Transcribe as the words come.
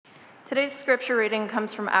Today's scripture reading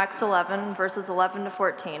comes from Acts 11, verses 11 to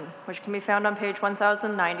 14, which can be found on page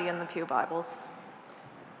 1090 in the Pew Bibles.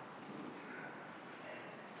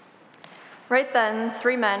 Right then,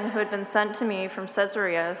 3 men who had been sent to me from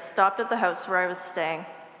Caesarea stopped at the house where I was staying.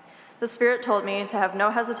 The Spirit told me to have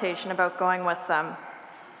no hesitation about going with them.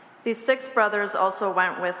 These 6 brothers also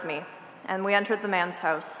went with me, and we entered the man's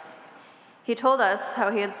house. He told us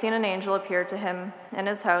how he had seen an angel appear to him in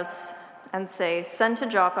his house and say, "Send to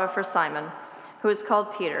Joppa for Simon, who is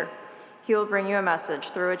called Peter. He will bring you a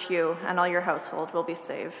message through which you and all your household will be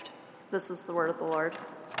saved." This is the word of the Lord.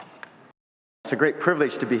 It's a great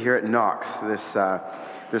privilege to be here at Knox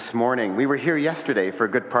this morning. We were here yesterday for a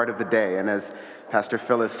good part of the day, and as Pastor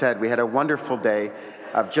Phil has said, we had a wonderful day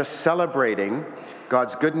of just celebrating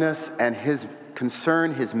God's goodness and his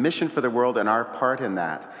concern, his mission for the world, and our part in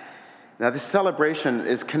that. Now, this celebration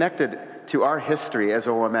is connected to our history as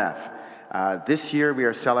OMF. This year, we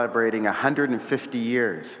are celebrating 150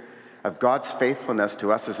 years of God's faithfulness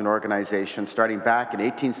to us as an organization, starting back in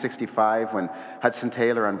 1865 when Hudson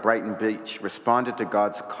Taylor on Brighton Beach responded to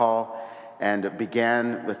God's call and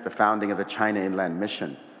began with the founding of the China Inland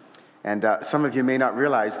Mission. And some of you may not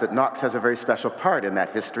realize that Knox has a very special part in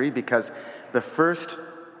that history because the first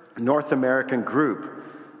North American group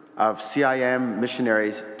of CIM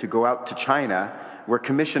missionaries to go out to China were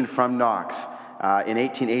commissioned from Knox in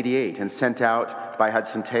 1888 and sent out by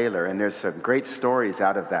Hudson Taylor, and there's some great stories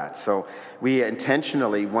out of that. So we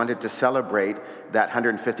intentionally wanted to celebrate that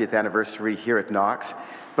 150th anniversary here at Knox,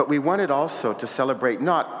 but we wanted also to celebrate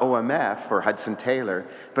not OMF or Hudson Taylor,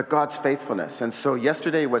 but God's faithfulness. And so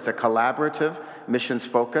yesterday was a collaborative missions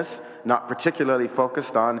focus, not particularly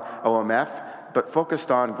focused on OMF, but focused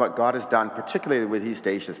on what God has done, particularly with East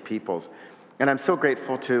Asia's peoples. And I'm so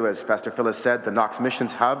grateful to, as Pastor Phil has said, the Knox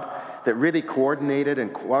Missions Hub that really coordinated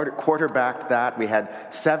and quarterbacked that. We had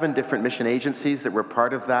 7 different mission agencies that were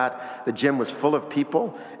part of that. The gym was full of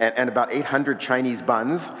people and about 800 Chinese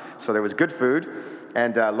buns, so there was good food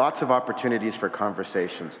and lots of opportunities for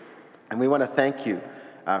conversations. And we want to thank you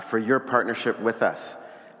for your partnership with us.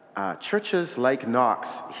 Churches like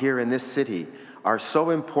Knox here in this city are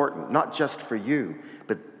so important, not just for you,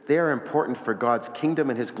 but they are important for God's kingdom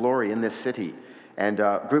and his glory in this city. And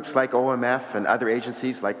groups like OMF and other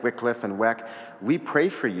agencies like Wycliffe and WEC, we pray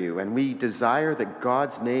for you and we desire that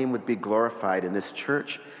God's name would be glorified in this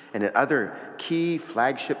church and in other key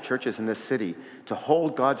flagship churches in this city to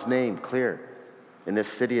hold God's name clear in this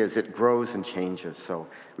city as it grows and changes. So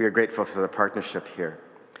we are grateful for the partnership here.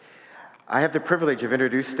 I have the privilege of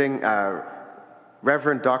introducing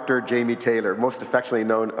Reverend Dr. Jamie Taylor, most affectionately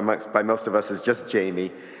known by most of us as just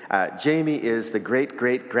Jamie. Jamie is the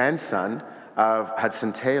great-great-grandson of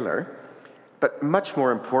Hudson Taylor, but much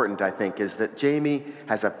more important, I think, is that Jamie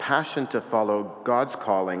has a passion to follow God's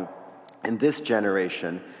calling in this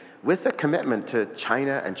generation with a commitment to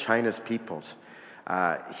China and China's peoples.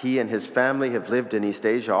 He and his family have lived in East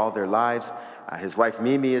Asia all their lives. His wife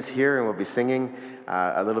Mimi is here and will be singing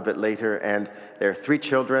a little bit later, and there are 3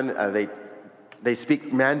 children. They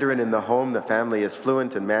speak Mandarin in the home. The family is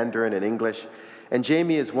fluent in Mandarin and English. And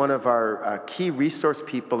Jamie is one of our key resource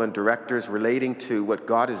people and directors relating to what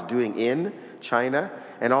God is doing in China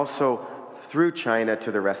and also through China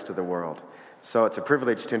to the rest of the world. So it's a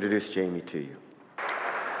privilege to introduce Jamie to you.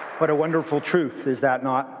 What a wonderful truth, is that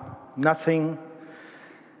not? Nothing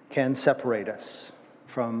can separate us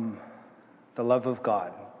from the love of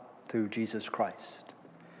God through Jesus Christ,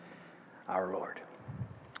 our Lord.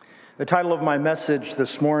 The title of my message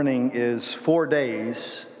this morning is 4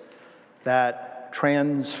 Days That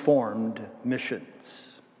Transformed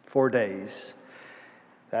Missions. 4 days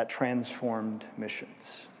that transformed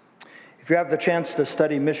missions. If you have the chance to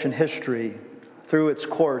study mission history, through its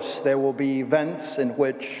course, there will be events in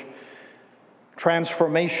which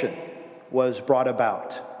transformation was brought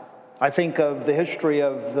about. I think of the history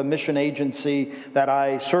of the mission agency that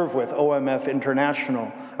I serve with, OMF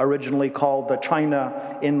International, originally called the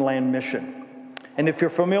China Inland Mission. And if you're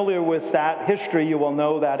familiar with that history, you will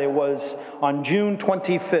know that it was on June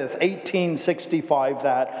 25th, 1865,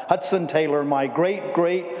 that Hudson Taylor, my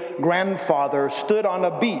great-great-grandfather, stood on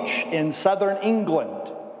a beach in southern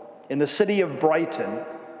England, in the city of Brighton,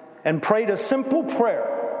 and prayed a simple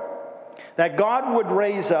prayer that God would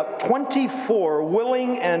raise up 24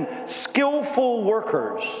 willing and skillful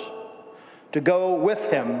workers to go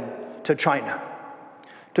with him to China,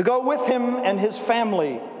 to go with him and his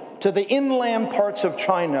family to the inland parts of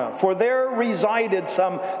China, for there resided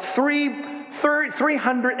some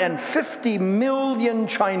 350 million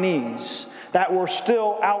Chinese that were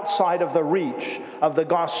still outside of the reach of the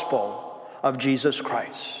gospel of Jesus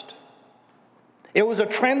Christ. It was a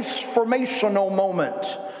transformational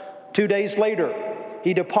moment. 2 days later,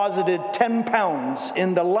 he deposited 10 pounds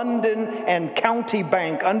in the London and County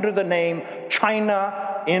Bank under the name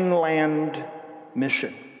China Inland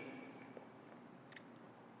Mission.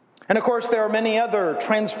 And of course, there are many other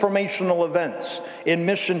transformational events in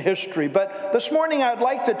mission history. But this morning, I'd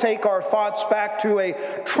like to take our thoughts back to a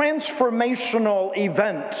transformational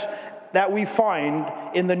event that we find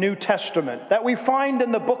in the New Testament, that we find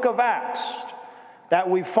in the book of Acts, that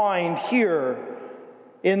we find here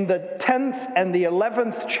in the 10th and the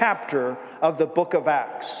 11th chapter of the book of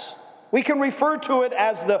Acts. We can refer to it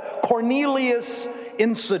as the Cornelius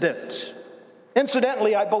incident.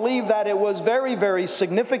 Incidentally, I believe that it was very, very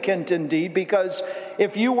significant indeed, because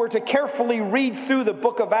if you were to carefully read through the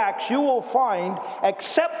book of Acts, you will find,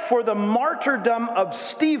 except for the martyrdom of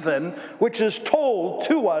Stephen, which is told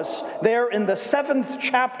to us there in the 7th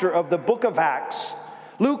chapter of the book of Acts,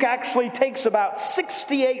 Luke actually takes about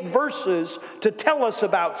 68 verses to tell us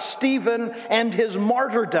about Stephen and his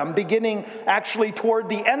martyrdom, beginning actually toward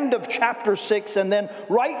the end of chapter 6 and then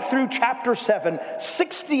right through chapter 7,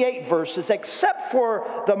 68 verses, except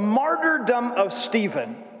for the martyrdom of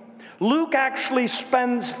Stephen. Luke actually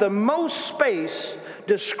spends the most space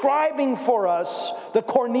describing for us the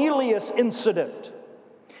Cornelius incident.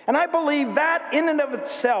 And I believe that in and of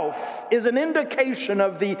itself is an indication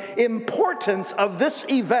of the importance of this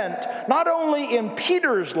event, not only in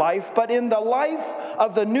Peter's life, but in the life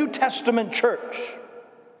of the New Testament church.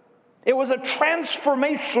 It was a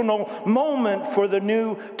transformational moment for the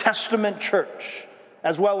New Testament church,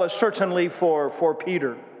 as well as certainly for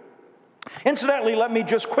Peter. Incidentally, let me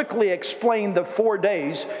just quickly explain the 4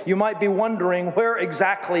 days. You might be wondering where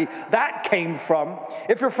exactly that came from.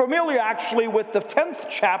 If you're familiar actually with the 10th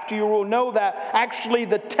chapter, you will know that actually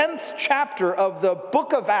the 10th chapter of the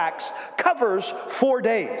book of Acts covers 4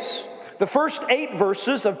 days. The first 8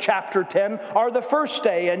 verses of chapter 10 are the first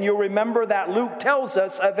day, and you'll remember that Luke tells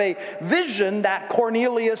us of a vision that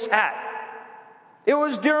Cornelius had. It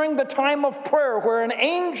was during the time of prayer where an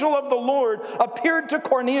angel of the Lord appeared to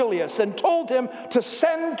Cornelius and told him to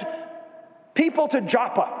send people to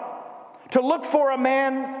Joppa to look for a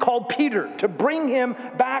man called Peter, to bring him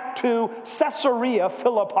back to Caesarea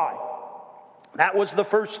Philippi. That was the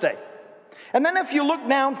first day. And then if you look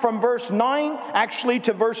down from verse 9 actually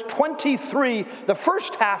to verse 23, the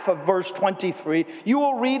first half of verse 23, you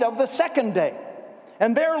will read of the second day.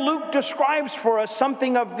 And there Luke describes for us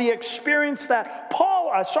something of the experience that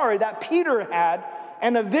Peter had,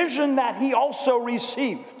 and a vision that he also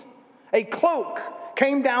received. A cloak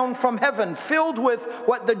came down from heaven filled with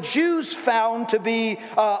what the Jews found to be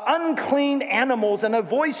unclean animals, and a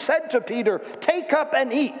voice said to Peter, "Take up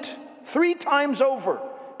and eat." 3 times over,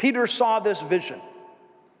 Peter saw this vision.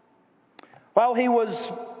 While he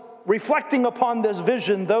was reflecting upon this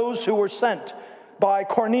vision, those who were sent by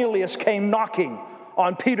Cornelius came knocking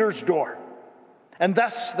on Peter's door. And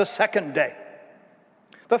thus the second day.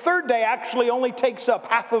 The third day actually only takes up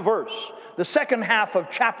half a verse. The second half of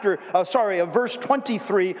verse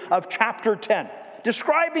 23 of chapter 10.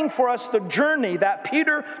 Describing for us the journey that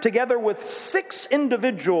Peter, together with 6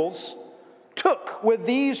 individuals, took with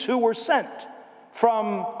these who were sent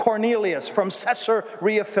from Cornelius, from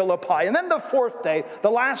Caesarea Philippi. And then the fourth day,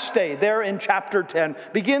 the last day, there in chapter 10,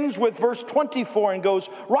 begins with verse 24 and goes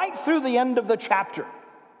right through the end of the chapter.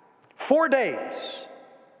 4 days.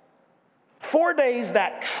 4 days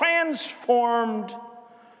that transformed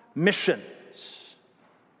missions.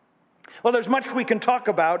 Well, there's much we can talk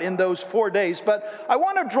about in those 4 days, but I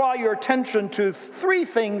want to draw your attention to 3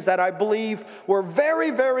 things that I believe were very,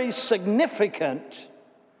 very significant,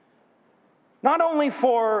 not only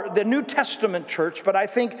for the New Testament church, but I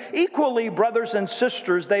think equally, brothers and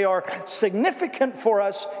sisters, they are significant for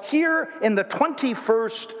us here in the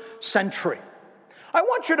 21st century. I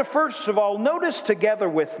want you to first of all notice together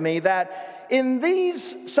with me that in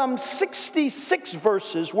these some 66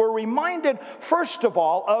 verses, we're reminded first of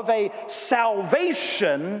all of a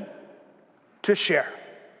salvation to share.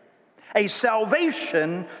 A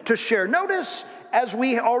salvation to share. Notice, as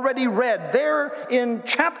we already read there in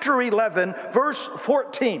chapter 11, verse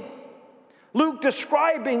 14, Luke Peter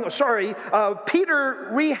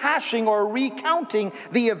rehashing or recounting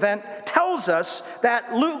the event tells us that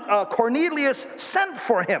Cornelius sent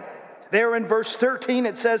for him. There in verse 13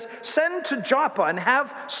 it says, "Send to Joppa and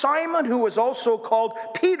have Simon, who is also called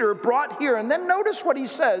Peter, brought here." And then notice what he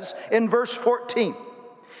says in verse 14.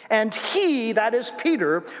 "And he," that is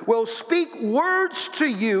Peter, "will speak words to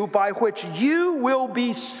you by which you will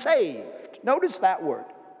be saved." Notice that word.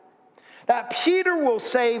 That Peter will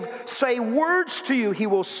say words to you, he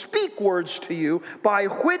will speak words to you, by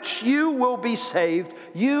which you will be saved,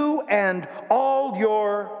 you and all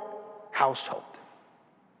your household.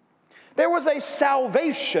 There was a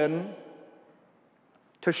salvation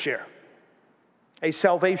to share. A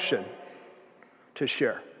salvation to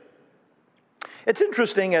share. It's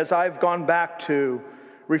interesting as I've gone back to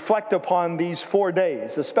reflect upon these 4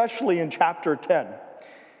 days, especially in chapter 10.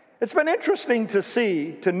 It's been interesting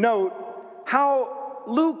to note how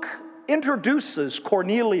Luke introduces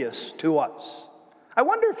Cornelius to us. I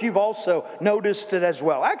wonder if you've also noticed it as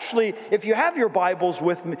well. Actually, if you have your Bibles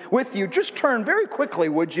with you, just turn very quickly,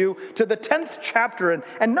 would you, to the 10th chapter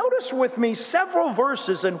and notice with me several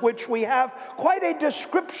verses in which we have quite a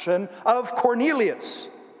description of Cornelius.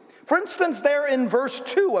 For instance, there in verse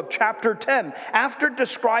 2 of chapter 10, after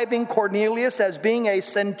describing Cornelius as being a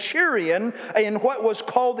centurion in what was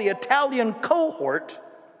called the Italian cohort,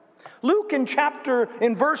 Luke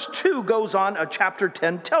in verse 2 goes on, chapter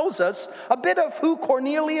 10 tells us a bit of who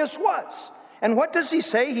Cornelius was. And what does he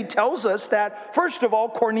say? He tells us that, first of all,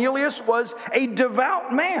 Cornelius was a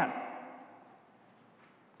devout man.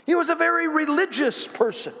 He was a very religious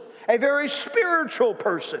person, a very spiritual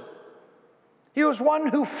person. He was one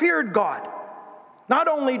who feared God. Not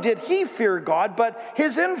only did he fear God, but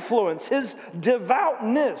his influence, his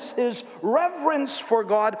devoutness, his reverence for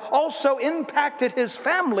God also impacted his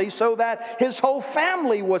family so that his whole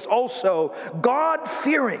family was also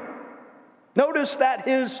God-fearing. Notice that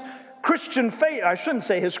his Christian faith, I shouldn't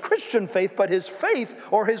say his Christian faith, but his faith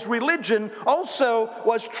or his religion also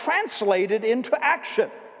was translated into action.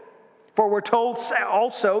 For we're told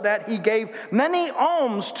also that he gave many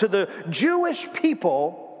alms to the Jewish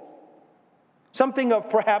people, something of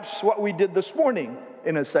perhaps what we did this morning,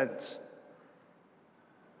 in a sense.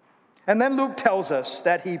 And then Luke tells us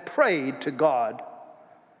that he prayed to God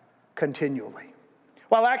continually.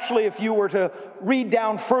 Well, actually, if you were to read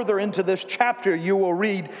down further into this chapter, you will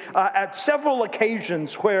read at several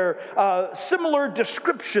occasions where similar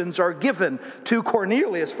descriptions are given to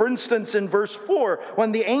Cornelius. For instance, in verse 4,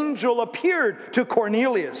 when the angel appeared to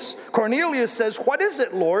Cornelius, Cornelius says, "What is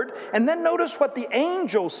it, Lord?" And then notice what the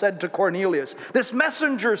angel said to Cornelius. This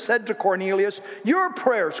messenger said to Cornelius, "Your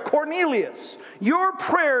prayers, Cornelius, your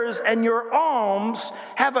prayers and your alms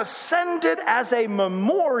have ascended as a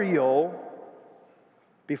memorial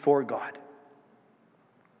before God."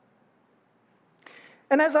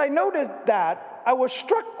 And as I noted that, I was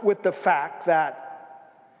struck with the fact that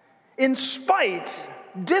despite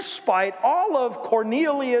all of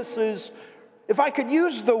Cornelius's, if I could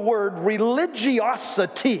use the word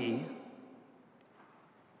religiosity,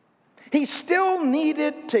 he still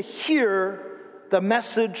needed to hear the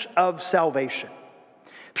message of salvation.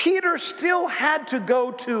 Peter still had to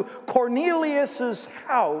go to Cornelius's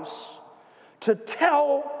house to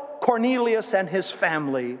tell Cornelius and his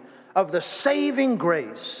family of the saving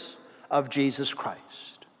grace of Jesus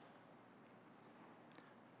Christ.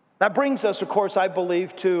 That brings us, of course, I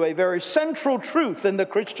believe, to a very central truth in the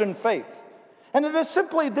Christian faith. And it is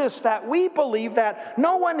simply this, that we believe that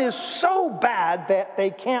no one is so bad that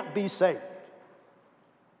they can't be saved.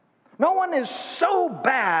 No one is so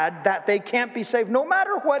bad that they can't be saved, no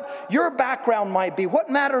matter what your background might be,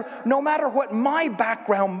 no matter what my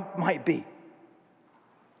background might be.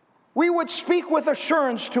 We would speak with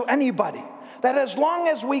assurance to anybody that as long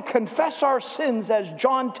as we confess our sins, as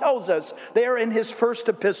John tells us there in his first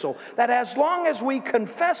epistle, that as long as we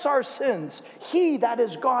confess our sins, he, that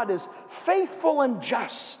is God, is faithful and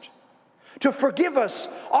just to forgive us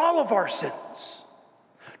all of our sins.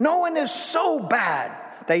 No one is so bad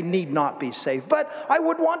they need not be saved. But I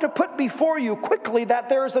would want to put before you quickly that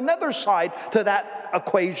there is another side to that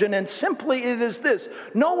equation, and simply it is this: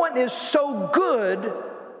 no one is so good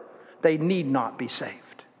they need not be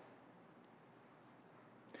saved.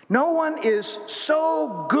 No one is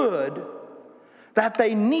so good that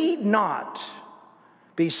they need not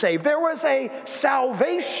be saved. There was a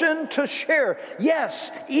salvation to share, yes,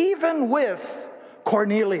 even with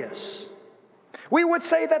Cornelius. We would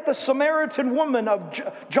say that the Samaritan woman of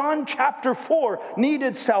John chapter 4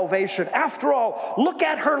 needed salvation. After all, look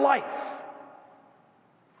at her life.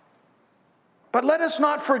 But let us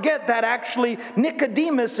not forget that actually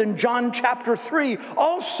Nicodemus in John chapter 3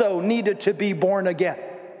 also needed to be born again.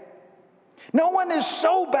 No one is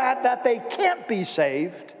so bad that they can't be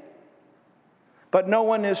saved, but no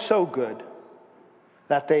one is so good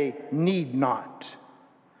that they need not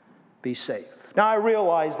be saved. Now I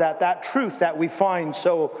realize that truth that we find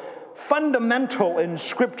so fundamental in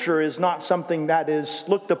Scripture is not something that is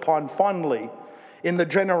looked upon fondly in the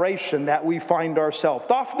generation that we find ourselves,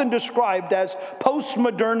 often described as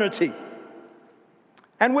postmodernity.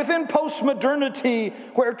 And within postmodernity,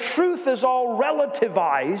 where truth is all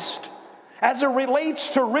relativized, as it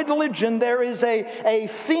relates to religion, there is a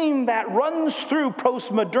theme that runs through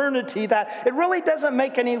postmodernity that it really doesn't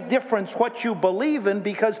make any difference what you believe in,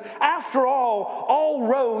 because after all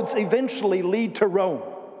roads eventually lead to Rome.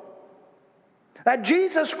 That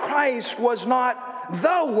Jesus Christ was not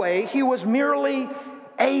the way, he was merely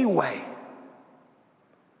a way.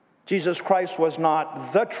 Jesus Christ was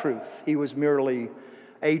not the truth, he was merely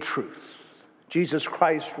a truth. Jesus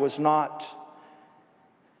Christ was not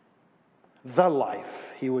the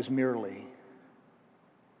life, he was merely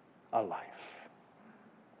a life.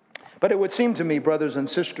 But it would seem to me, brothers and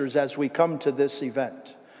sisters, as we come to this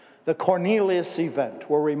event, the Cornelius event,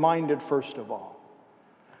 we're reminded first of all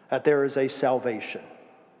that there is a salvation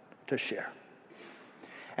to share.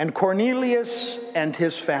 And Cornelius and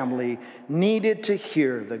his family needed to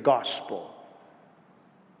hear the gospel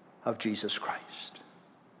of Jesus Christ.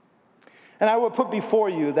 And I will put before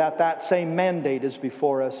you that same mandate is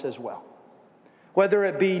before us as well, whether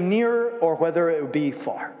it be near or whether it be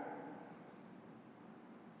far.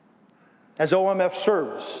 As OMF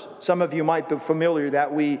serves, some of you might be familiar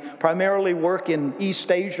that we primarily work in East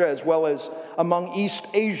Asia as well as among East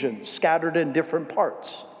Asians scattered in different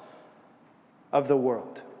parts of the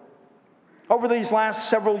world. Over these last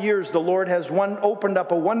several years, the Lord has opened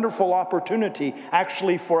up a wonderful opportunity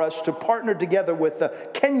actually for us to partner together with the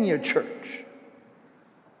Kenya Church.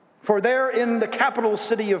 For there in the capital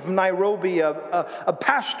city of Nairobi, a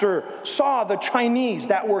pastor saw the Chinese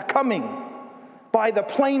that were coming by the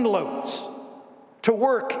plane loads to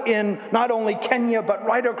work in not only Kenya, but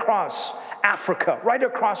right across Africa, right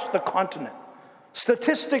across the continent.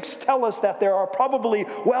 Statistics tell us that there are probably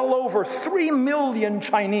well over 3 million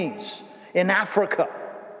Chinese in Africa.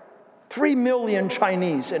 3 million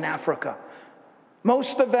Chinese in Africa.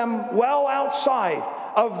 Most of them well outside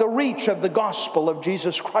of the reach of the gospel of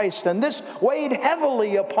Jesus Christ. And this weighed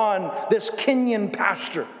heavily upon this Kenyan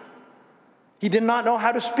pastor. He did not know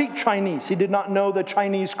how to speak Chinese. He did not know the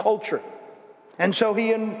Chinese culture. And so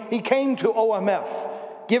he came to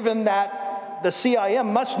OMF, given that the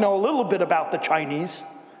CIM must know a little bit about the Chinese.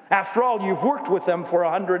 After all, you've worked with them for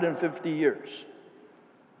 150 years.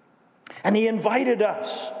 And he invited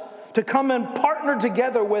us to come and partner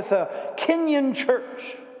together with a Kenyan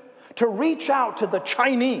church to reach out to the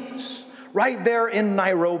Chinese right there in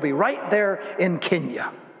Nairobi, right there in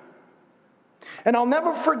Kenya. And I'll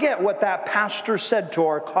never forget what that pastor said to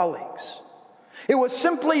our colleagues. It was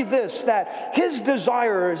simply this, that his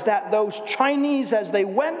desire is that those Chinese, as they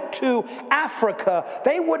went to Africa,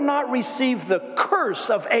 they would not receive the curse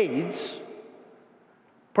of AIDS,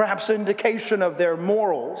 perhaps an indication of their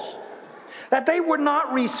morals, that they would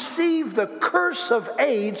not receive the curse of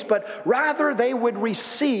AIDS, but rather they would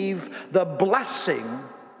receive the blessing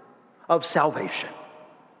of salvation.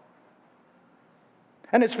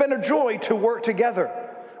 And it's been a joy to work together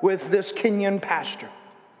with this Kenyan pastor,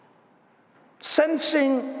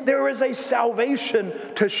 sensing there is a salvation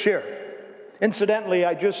to share. Incidentally,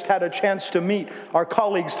 I just had a chance to meet our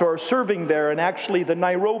colleagues who are serving there, and actually the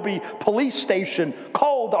Nairobi police station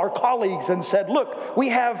called our colleagues and said, look, we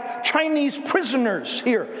have Chinese prisoners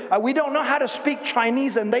here. We don't know how to speak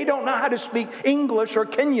Chinese, and they don't know how to speak English or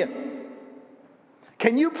Kenyan.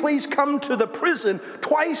 Can you please come to the prison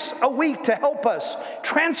twice a week to help us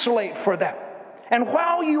translate for them? And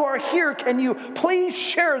while you are here, can you please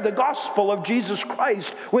share the gospel of Jesus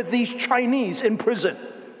Christ with these Chinese in prison?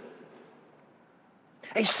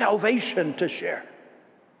 A salvation to share.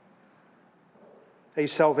 A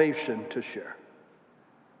salvation to share.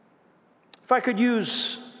 If I could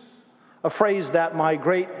use a phrase that my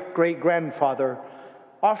great-great-grandfather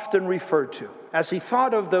often referred to, as he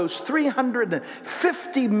thought of those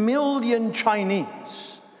 350 million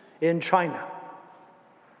Chinese in China.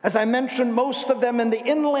 As I mentioned, most of them in the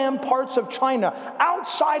inland parts of China,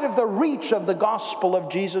 outside of the reach of the gospel of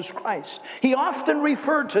Jesus Christ. He often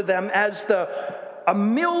referred to them as a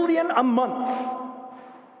million a month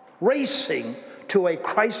racing to a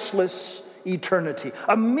Christless eternity.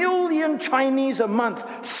 1 million Chinese a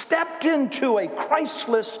month stepped into a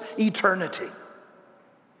Christless eternity.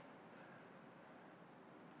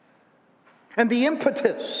 And the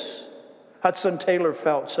impetus Hudson Taylor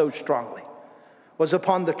felt so strongly was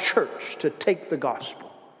upon the church to take the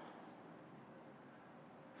gospel.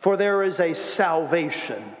 For there is a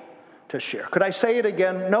salvation to share. Could I say it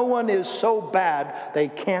again? No one is so bad they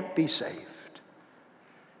can't be saved.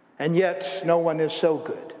 And yet no one is so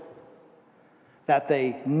good that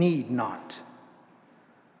they need not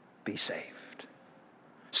be saved.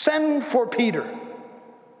 Send for Peter.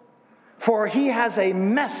 for he has a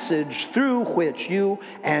message through which you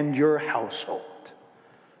and your household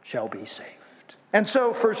shall be saved. And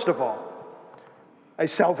so, first of all, a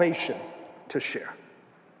salvation to share.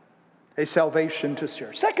 A salvation to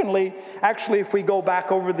share. Secondly, actually, if we go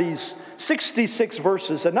back over these 66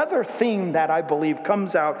 verses, another theme that I believe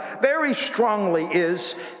comes out very strongly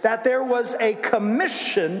is that there was a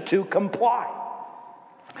commission to comply.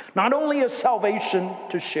 Not only a salvation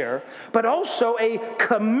to share, but also a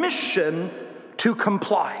commission to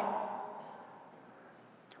comply.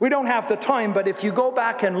 We don't have the time, but if you go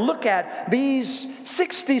back and look at these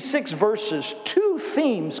 66 verses, two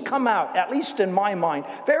themes come out, at least in my mind,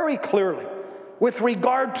 very clearly with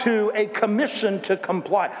regard to a commission to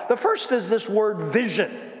comply. The first is this word vision.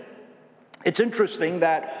 It's interesting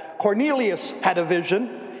that Cornelius had a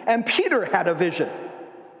vision and Peter had a vision.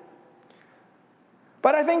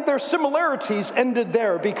 But I think their similarities ended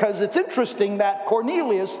there, because it's interesting that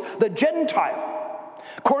Cornelius, the Gentile,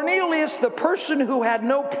 Cornelius, the person who had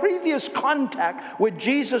no previous contact with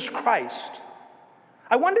Jesus Christ,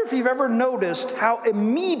 I wonder if you've ever noticed how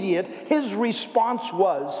immediate his response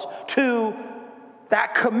was to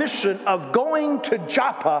that commission of going to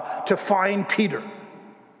Joppa to find Peter.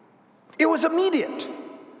 It was immediate.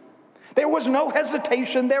 There was no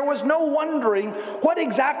hesitation. There was no wondering, what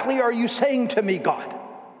exactly are you saying to me, God?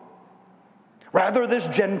 Rather, this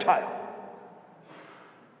Gentile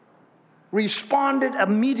responded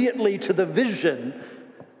immediately to the vision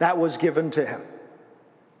that was given to him.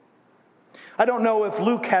 I don't know if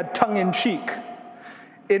Luke had tongue-in-cheek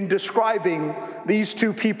in describing these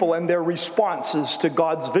two people and their responses to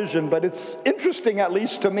God's vision, but it's interesting, at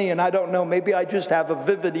least to me, and I don't know, maybe I just have a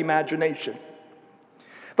vivid imagination.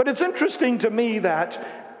 But it's interesting to me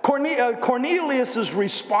that Cornelius'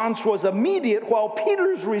 response was immediate, while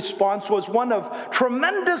Peter's response was one of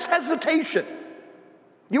tremendous hesitation.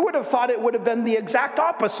 You would have thought it would have been the exact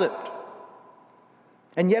opposite.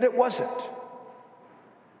 And yet it wasn't.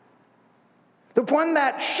 The one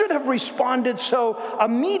that should have responded so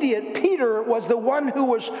immediate, Peter, was the one who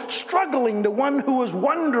was struggling, the one who was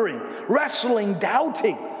wondering, wrestling,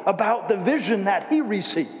 doubting about the vision that he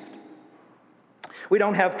received. We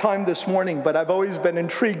don't have time this morning, but I've always been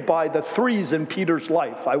intrigued by the threes in Peter's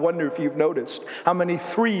life. I wonder if you've noticed how many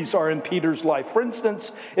threes are in Peter's life. For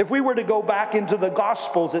instance, if we were to go back into the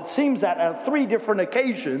Gospels, it seems that on 3 different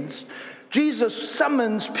occasions, Jesus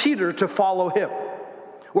summons Peter to follow him.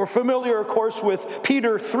 We're familiar, of course, with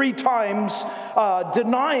Peter 3 times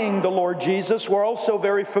denying the Lord Jesus. We're also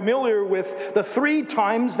very familiar with the 3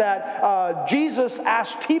 times that Jesus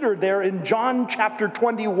asked Peter there in John chapter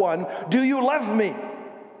 21, "Do you love me?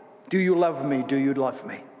 Do you love me? Do you love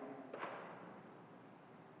me?"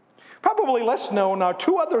 Probably less known are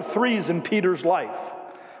 2 other threes in Peter's life.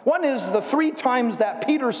 One is the 3 times that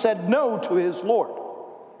Peter said no to his Lord.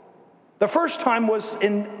 The first time was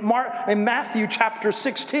in Matthew chapter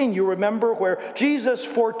 16, you remember, where Jesus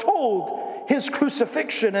foretold his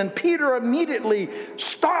crucifixion, and Peter immediately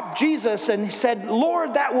stopped Jesus and said,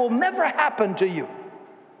 "Lord, that will never happen to you."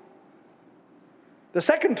 The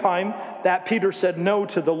second time that Peter said no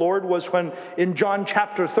to the Lord was when in John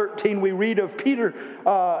chapter 13 we read of Peter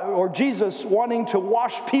or Jesus wanting to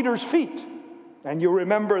wash Peter's feet. And you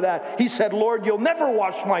remember that he said, "Lord, you'll never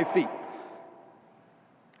wash my feet."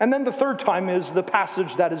 And then the third time is the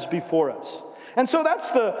passage that is before us. And so that's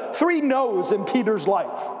the 3 no's in Peter's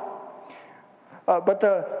life. But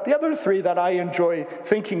the other 3 that I enjoy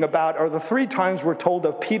thinking about are the 3 times we're told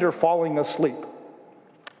of Peter falling asleep.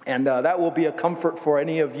 And that will be a comfort for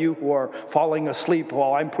any of you who are falling asleep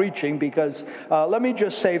while I'm preaching, because let me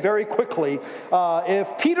just say very quickly,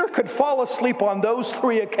 if Peter could fall asleep on those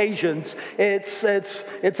 3 occasions, it's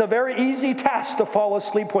a very easy task to fall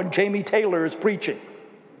asleep when Jamie Taylor is preaching.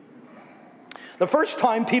 The first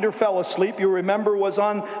time Peter fell asleep, you remember, was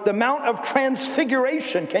on the Mount of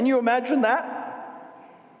Transfiguration. Can you imagine that?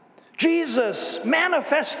 Jesus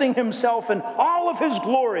manifesting himself in all of his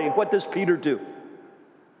glory. What does Peter do?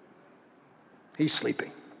 He's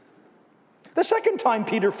sleeping. The second time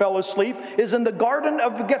Peter fell asleep is in the Garden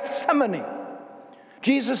of Gethsemane.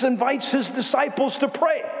 Jesus invites his disciples to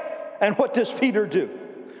pray. And what does Peter do?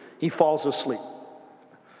 He falls asleep.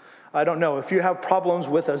 I don't know, if you have problems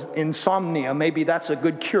with insomnia, maybe that's a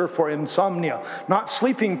good cure for insomnia. Not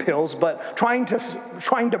sleeping pills, but trying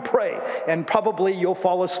to pray, and probably you'll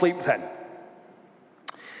fall asleep then.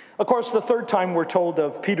 Of course, the third time we're told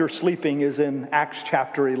of Peter sleeping is in Acts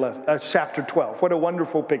chapter 12. What a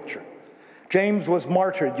wonderful picture. James was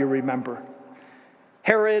martyred, you remember.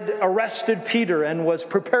 Herod arrested Peter and was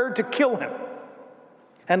prepared to kill him.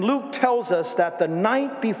 And Luke tells us that the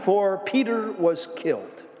night before Peter was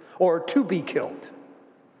killed, or to be killed.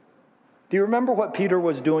 Do you remember what Peter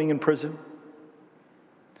was doing in prison?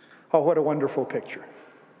 Oh, what a wonderful picture.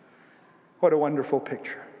 What a wonderful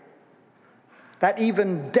picture. That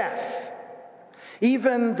even death,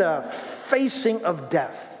 even the facing of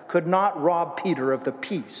death, could not rob Peter of the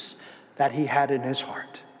peace that he had in his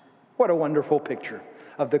heart. What a wonderful picture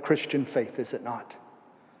of the Christian faith, is it not?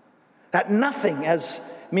 That nothing, as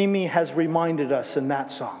Mimi has reminded us in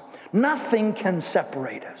that song, nothing can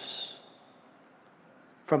separate us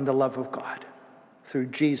from the love of God through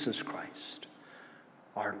Jesus Christ,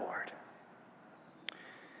 our Lord.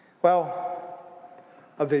 Well,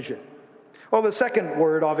 a vision. Well, the second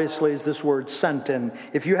word, obviously, is this word sent. And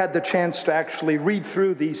if you had the chance to actually read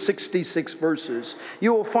through these 66 verses,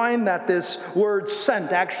 you will find that this word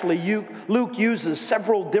sent, actually, Luke uses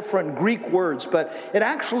several different Greek words, but it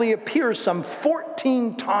actually appears some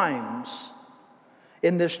 14 times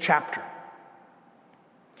in this chapter.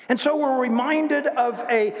 And so we're reminded of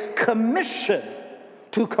a commission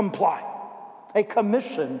to comply. A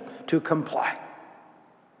commission to comply.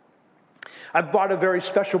 I've brought a very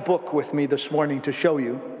special book with me this morning to show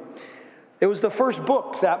you. It was the first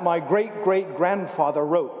book that my great-great-grandfather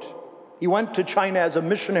wrote. He went to China as a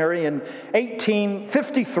missionary in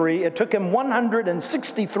 1853. It took him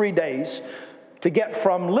 163 days to get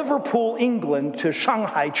from Liverpool, England to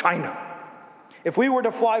Shanghai, China. If we were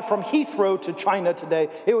to fly from Heathrow to China today,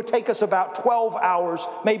 it would take us about 12 hours,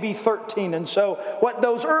 maybe 13. And so what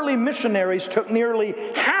those early missionaries took nearly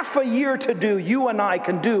half a year to do, you and I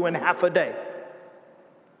can do in half a day.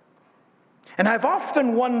 And I've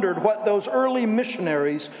often wondered what those early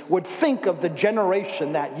missionaries would think of the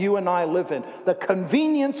generation that you and I live in, the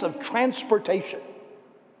convenience of transportation,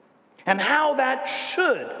 and how that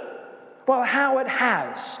should, well, how it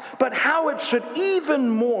has, but how it should even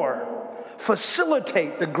more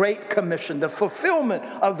facilitate the Great Commission, the fulfillment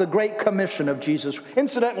of the Great Commission of Jesus.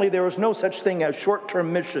 Incidentally, there was no such thing as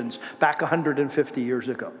short-term missions back 150 years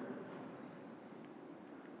ago.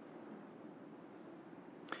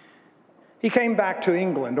 He came back to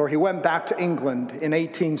England, or he went back to England in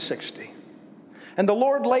 1860. And the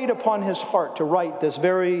Lord laid upon his heart to write this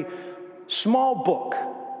very small book.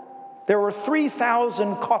 There were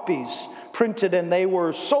 3,000 copies printed, and they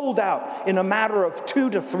were sold out in a matter of 2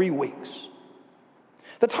 to 3 weeks.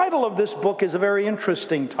 The title of this book is a very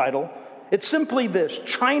interesting title. It's simply this: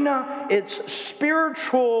 China, its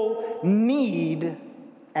spiritual need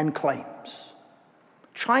and claims.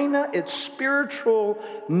 China, its spiritual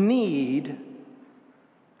need.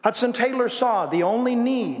 Hudson Taylor saw the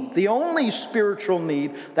only spiritual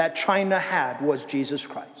need that China had was Jesus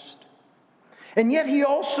Christ. And yet he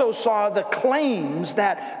also saw the claims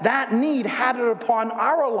that need had it upon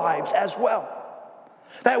our lives as well.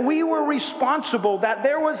 That we were responsible, that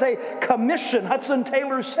there was a commission. Hudson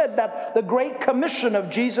Taylor said that the Great Commission of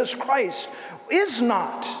Jesus Christ is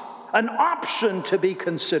not an option to be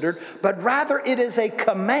considered, but rather it is a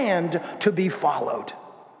command to be followed.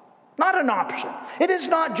 Not an option. It is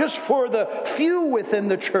not just for the few within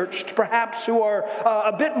the church, perhaps, who are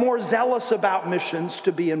a bit more zealous about missions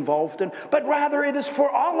to be involved in, but rather it is for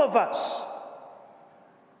all of us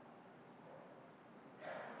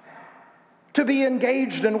to be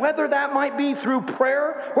engaged in, whether that might be through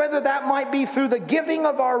prayer, whether that might be through the giving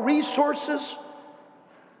of our resources,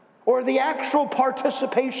 or the actual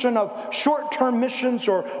participation of short-term missions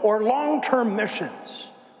or long-term missions.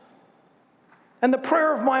 And the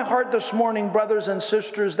prayer of my heart this morning, brothers and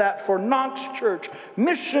sisters, that for Knox Church,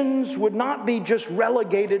 missions would not be just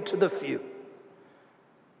relegated to the few,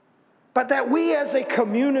 but that we as a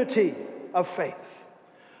community of faith,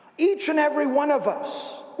 each and every one of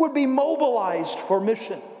us, would be mobilized for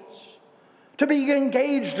missions, to be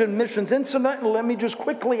engaged in missions. Incidentally, let me just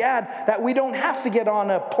quickly add that we don't have to get on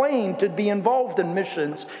a plane to be involved in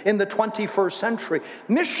missions in the 21st century.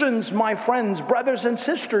 Missions, my friends, brothers and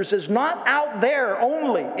sisters, is not out there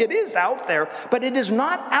only. It is out there, but it is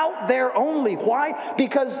not out there only. Why?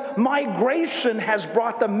 Because migration has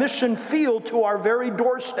brought the mission field to our very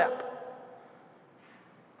doorstep.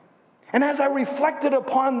 And as I reflected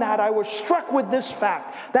upon that, I was struck with this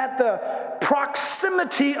fact, that the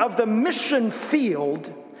proximity of the mission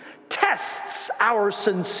field tests our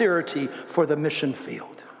sincerity for the mission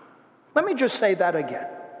field. Let me just say that again.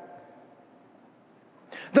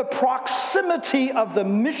 The proximity of the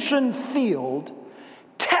mission field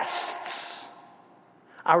tests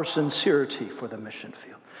our sincerity for the mission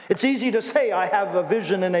field. It's easy to say, I have a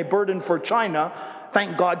vision and a burden for China.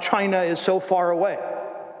 Thank God China is so far away.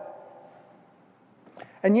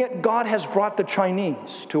 And yet God has brought the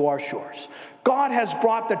Chinese to our shores. God has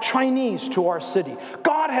brought the Chinese to our city.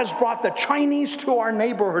 God has brought the Chinese to our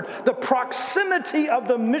neighborhood. The proximity of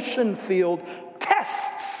the mission field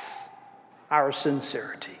tests our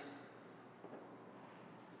sincerity.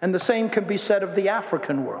 And the same can be said of the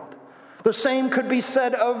African world. The same could be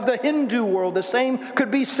said of the Hindu world. The same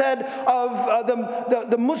could be said of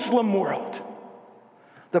the Muslim world.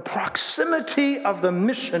 The proximity of the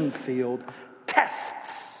mission field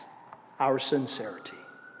tests our sincerity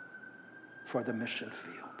for the mission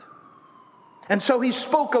field. And so he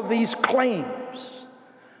spoke of these claims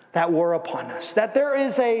that were upon us, that there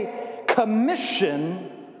is a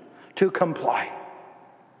commission to comply.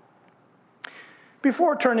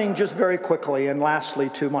 Before turning just very quickly and lastly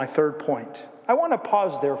to my third point, I want to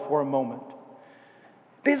pause there for a moment.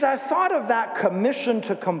 Because I thought of that commission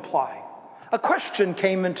to comply, a question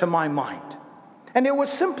came into my mind. And it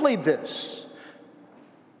was simply this.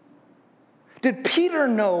 Did Peter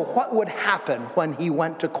know what would happen when he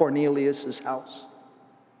went to Cornelius' house?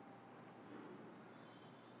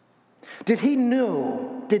 Did he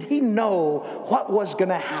know what was going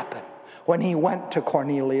to happen when he went to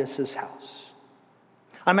Cornelius' house?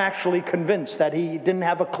 I'm actually convinced that he didn't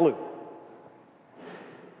have a clue.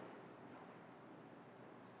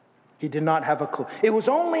 He did not have a clue. It was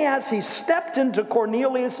only as he stepped into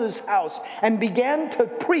Cornelius' house and began to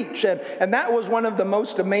preach, and that was one of the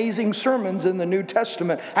most amazing sermons in the New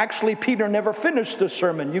Testament. Actually, Peter never finished the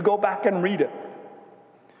sermon. You go back and read it.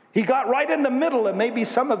 He got right in the middle, and maybe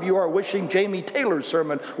some of you are wishing Jamie Taylor's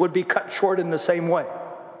sermon would be cut short in the same way.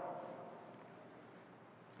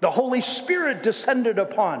 The Holy Spirit descended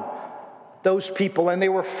upon those people, and they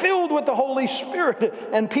were filled with the Holy Spirit,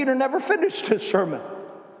 and Peter never finished his sermon.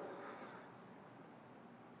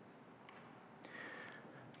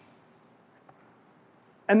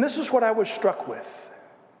 And this is what I was struck with.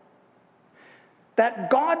 That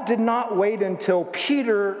God did not wait until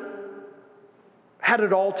Peter had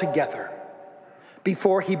it all together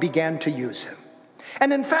before he began to use him.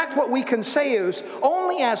 And in fact, what we can say is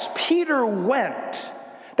only as Peter went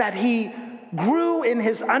that he grew in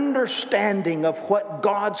his understanding of what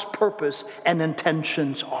God's purpose and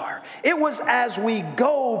intentions are. It was as we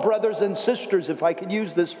go, brothers and sisters, if I could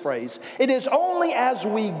use this phrase, it is only as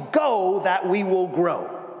we go that we will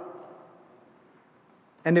grow.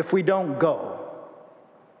 And if we don't go,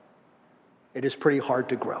 it is pretty hard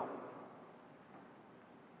to grow.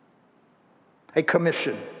 A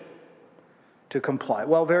commission to comply.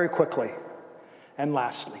 Well, very quickly and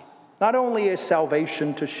lastly, not only is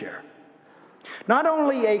salvation to share, not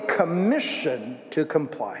only a commission to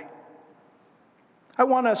comply. I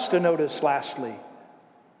want us to notice, lastly,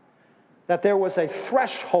 that there was a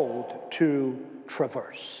threshold to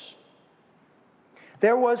traverse.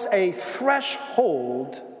 There was a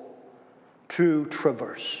threshold to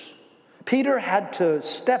traverse. Peter had to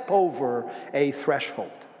step over a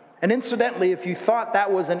threshold. And incidentally, if you thought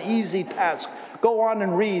that was an easy task, go on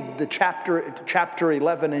and read the chapter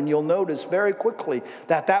 11, and you'll notice very quickly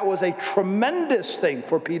that that was a tremendous thing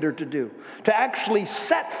for Peter to do, to actually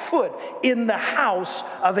set foot in the house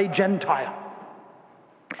of a Gentile.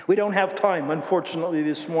 We don't have time, unfortunately,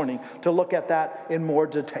 this morning to look at that in more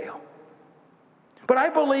detail. But I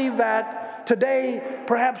believe that today,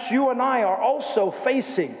 perhaps you and I are also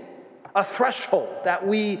facing a threshold that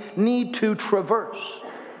we need to traverse.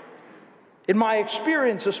 In my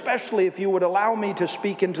experience, especially if you would allow me to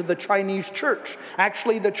speak into the Chinese church,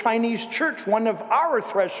 actually the Chinese church, one of our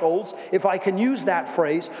thresholds, if I can use that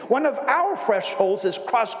phrase, one of our thresholds is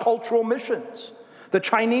cross-cultural missions. The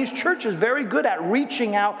Chinese church is very good at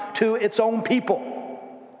reaching out to its own people.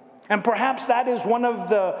 And perhaps that is one of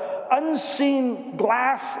the unseen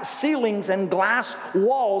glass ceilings and glass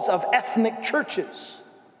walls of ethnic churches,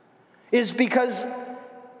 is because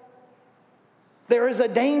there is a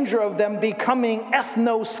danger of them becoming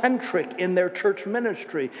ethnocentric in their church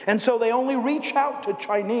ministry. And so they only reach out to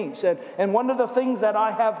Chinese. And one of the things that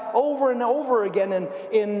I have over and over again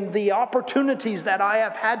in the opportunities that I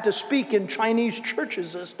have had to speak in Chinese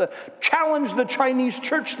churches is to challenge the Chinese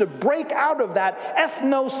church to break out of that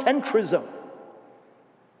ethnocentrism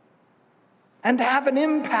and to have an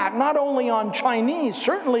impact not only on Chinese.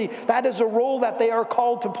 Certainly that is a role that they are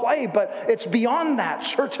called to play, but it's beyond that,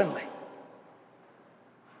 certainly.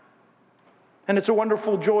 And it's a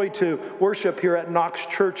wonderful joy to worship here at Knox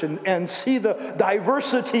Church and see the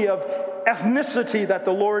diversity of ethnicity that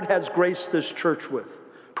the Lord has graced this church with.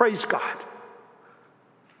 Praise God.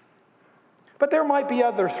 But there might be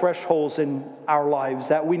other thresholds in our lives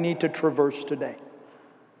that we need to traverse today.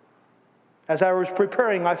 As I was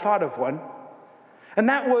preparing, I thought of one. And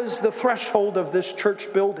that was the threshold of this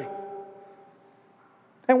church building.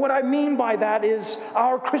 And what I mean by that is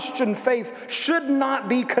our Christian faith should not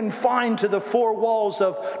be confined to the four walls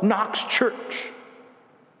of Knox Church.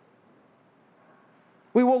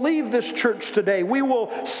 We will leave this church today. We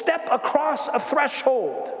will step across a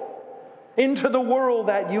threshold into the world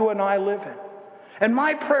that you and I live in. And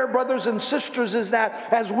my prayer, brothers and sisters, is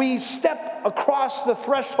that as we step across the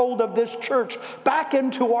threshold of this church back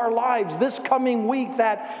into our lives this coming week,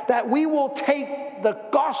 that we will take the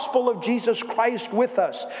gospel of Jesus Christ with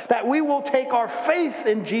us, that we will take our faith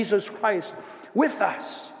in Jesus Christ with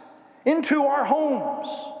us into our homes,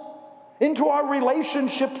 into our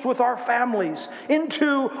relationships with our families,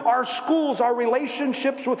 into our schools, our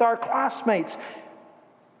relationships with our classmates,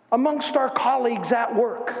 amongst our colleagues at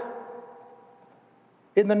work,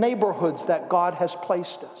 in the neighborhoods that God has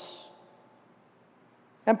placed us.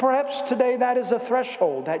 And perhaps today that is a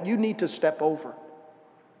threshold that you need to step over.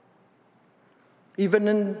 Even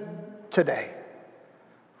in today,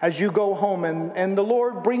 as you go home and the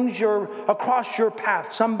Lord brings across your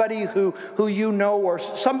path somebody who you know, or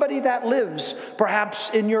somebody that lives perhaps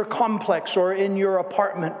in your complex or in your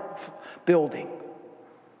apartment building.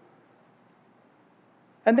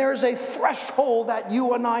 And there is a threshold that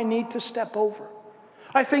you and I need to step over.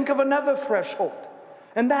 I think of another threshold,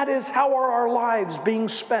 and that is, how are our lives being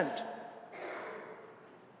spent?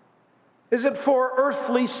 Is it for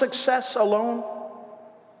earthly success alone?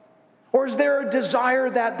 Or is there a desire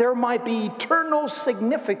that there might be eternal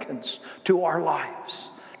significance to our lives?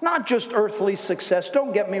 Not just earthly success.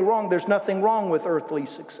 Don't get me wrong, there's nothing wrong with earthly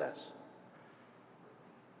success.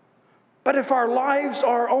 But if our lives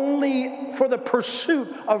are only for the pursuit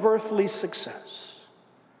of earthly success,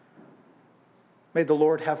 may the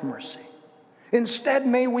Lord have mercy. Instead,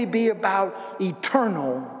 may we be about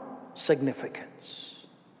eternal significance.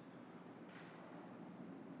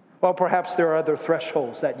 Well, perhaps there are other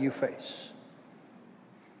thresholds that you face.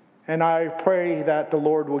 And I pray that the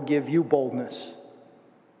Lord will give you boldness,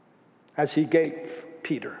 as he gave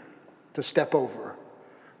Peter, to step over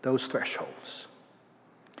those thresholds.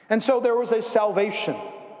 And so there was a salvation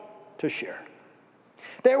to share.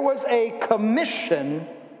 There was a commission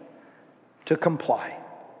to comply.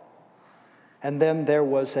 And then there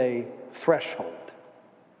was a threshold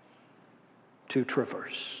to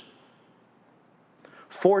traverse.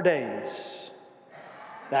 4 days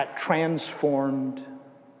that transformed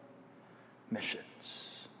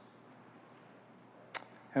missions.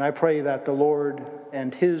 And I pray that the Lord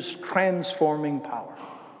and his transforming power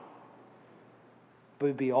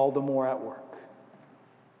would be all the more at work,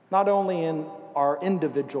 not only in our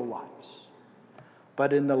individual lives,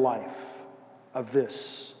 but in the life of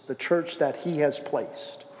the church that he has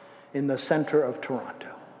placed in the center of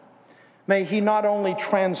Toronto. May he not only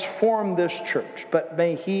transform this church, but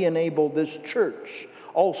may he enable this church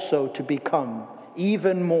also to become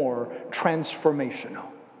even more transformational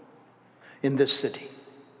in this city,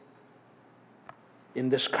 in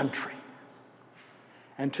this country,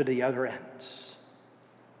 and to the other ends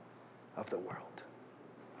of the world.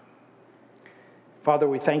 Father,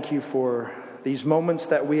 we thank you for these moments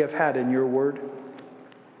that we have had in your word.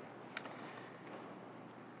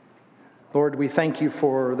 Lord, we thank you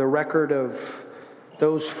for the record of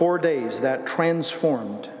those 4 days that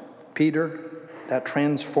transformed Peter, that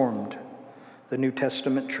transformed the New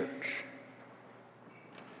Testament church.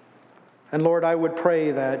 And Lord, I would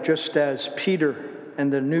pray that just as Peter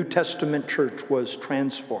and the New Testament church was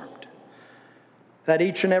transformed, that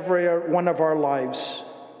each and every one of our lives,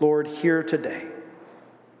 Lord, here today,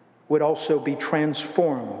 would also be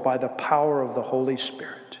transformed by the power of the Holy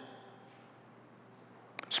Spirit.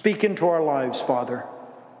 Speak into our lives, Father.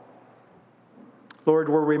 Lord,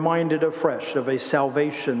 we're reminded afresh of a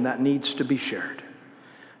salvation that needs to be shared.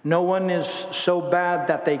 No one is so bad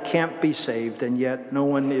that they can't be saved, and yet no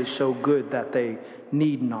one is so good that they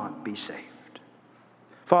need not be saved.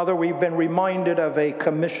 Father, we've been reminded of a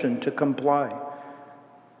commission to comply.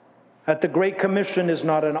 That the Great Commission is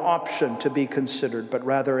not an option to be considered, but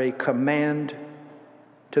rather a command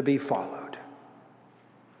to be followed.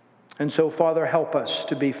 And so, Father, help us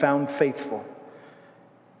to be found faithful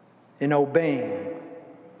in obeying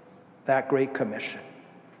that Great Commission.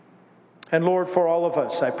 And Lord, for all of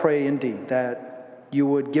us, I pray indeed that you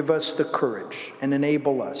would give us the courage and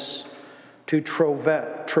enable us to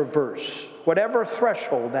traverse whatever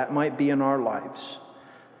threshold that might be in our lives,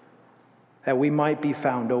 that we might be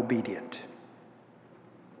found obedient.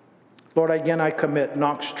 Lord, again, I commit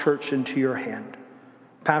Knox Church into your hand,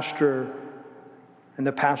 pastor and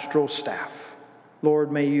the pastoral staff.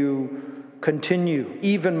 Lord, may you continue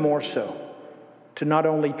even more so to not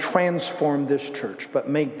only transform this church, but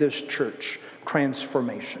make this church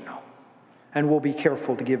transformational. And we'll be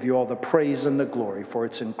careful to give you all the praise and the glory, for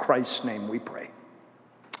it's in Christ's name we pray.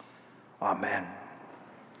 Amen.